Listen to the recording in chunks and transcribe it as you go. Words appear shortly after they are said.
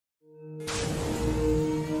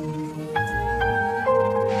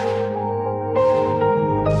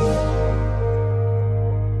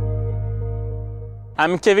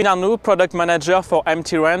I'm Kevin Arnoux, Product Manager for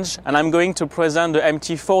MT Range, and I'm going to present the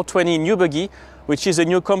MT420 new buggy, which is a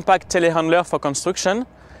new compact telehandler for construction.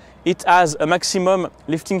 It has a maximum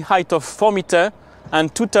lifting height of 4 meters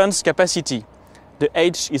and 2 tons capacity. The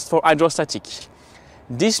H is for hydrostatic.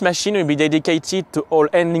 This machine will be dedicated to all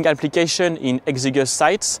handling applications in exiguous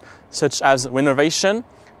sites, such as renovation,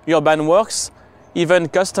 urban works, even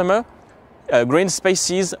customer, green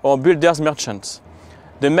spaces or builders merchants.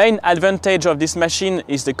 The main advantage of this machine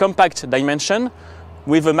is the compact dimension,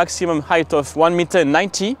 with a maximum height of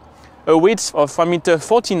 1,90 m, a width of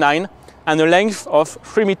 1,49 m, and a length of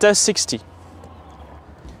 3,60 m.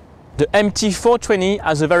 The MT420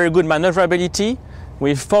 has a very good maneuverability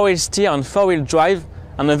with 4-wheel steer and 4-wheel drive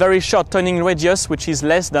and a very short turning radius which is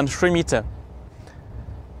less than 3 meters.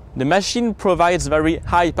 The machine provides very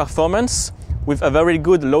high performance with a very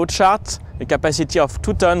good load chart, a capacity of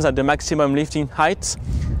 2 tons at the maximum lifting height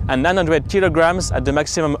and 900 kilograms at the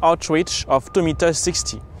maximum outreach of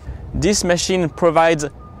 2,60 m. This machine provides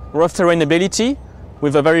rough terrain ability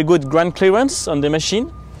with a very good ground clearance on the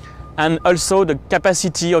machine and also the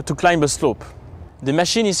capacity to climb a slope. The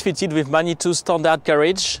machine is fitted with Manitou standard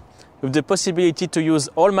carriage with the possibility to use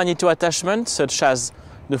all Manitou attachments such as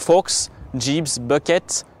the forks, jibs,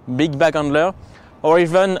 bucket, big bag handler, or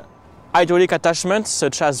even hydraulic attachments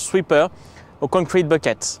such as sweeper or concrete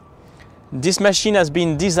bucket. This machine has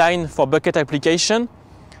been designed for bucket application,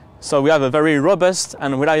 so we have a very robust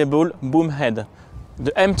and reliable boom head.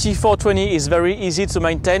 The MT420 is very easy to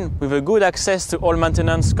maintain with a good access to all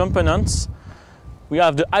maintenance components. We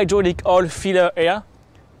have the hydraulic oil filler air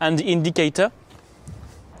and the indicator.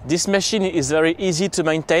 This machine is very easy to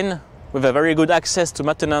maintain with a very good access to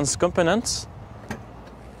maintenance components.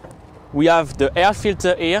 We have the air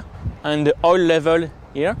filter here and the oil level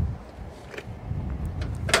here.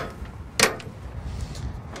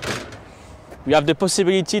 We have the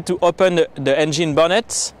possibility to open the engine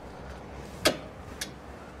bonnet,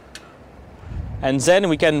 and then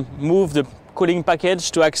we can move the cooling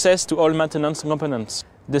package to access to all maintenance components.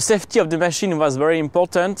 The safety of the machine was very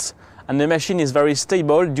important, and the machine is very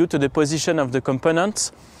stable due to the position of the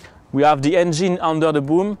components. We have the engine under the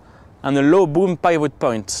boom and a low boom pivot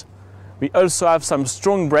point. We also have some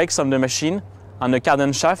strong brakes on the machine and a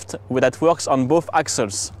cardan shaft that works on both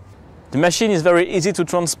axles. The machine is very easy to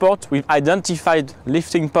transport with identified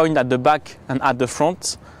lifting point at the back and at the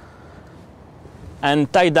front,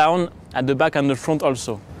 and tie down at the back and the front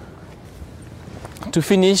also. To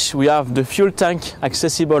finish, we have the fuel tank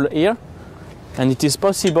accessible here, and it is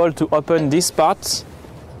possible to open this part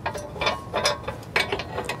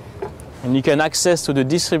and you can access to the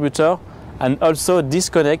distributor and also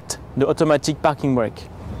disconnect the automatic parking brake.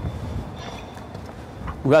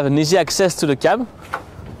 We have an easy access to the cab.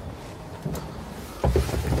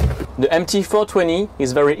 The MT420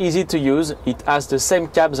 is very easy to use. It has the same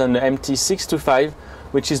cabs as the MT625,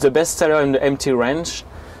 which is the best seller in the MT range.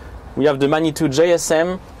 We have the Manitou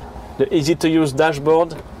JSM, the easy to use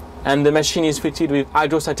dashboard, and the machine is fitted with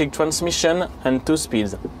hydrostatic transmission and 2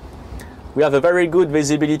 speeds. We have a very good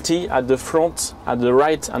visibility at the front, at the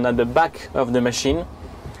right and at the back of the machine.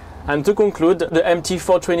 And to conclude, the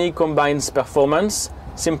MT420 combines performance,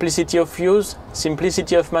 simplicity of use,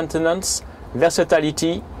 simplicity of maintenance,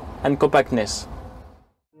 versatility and compactness.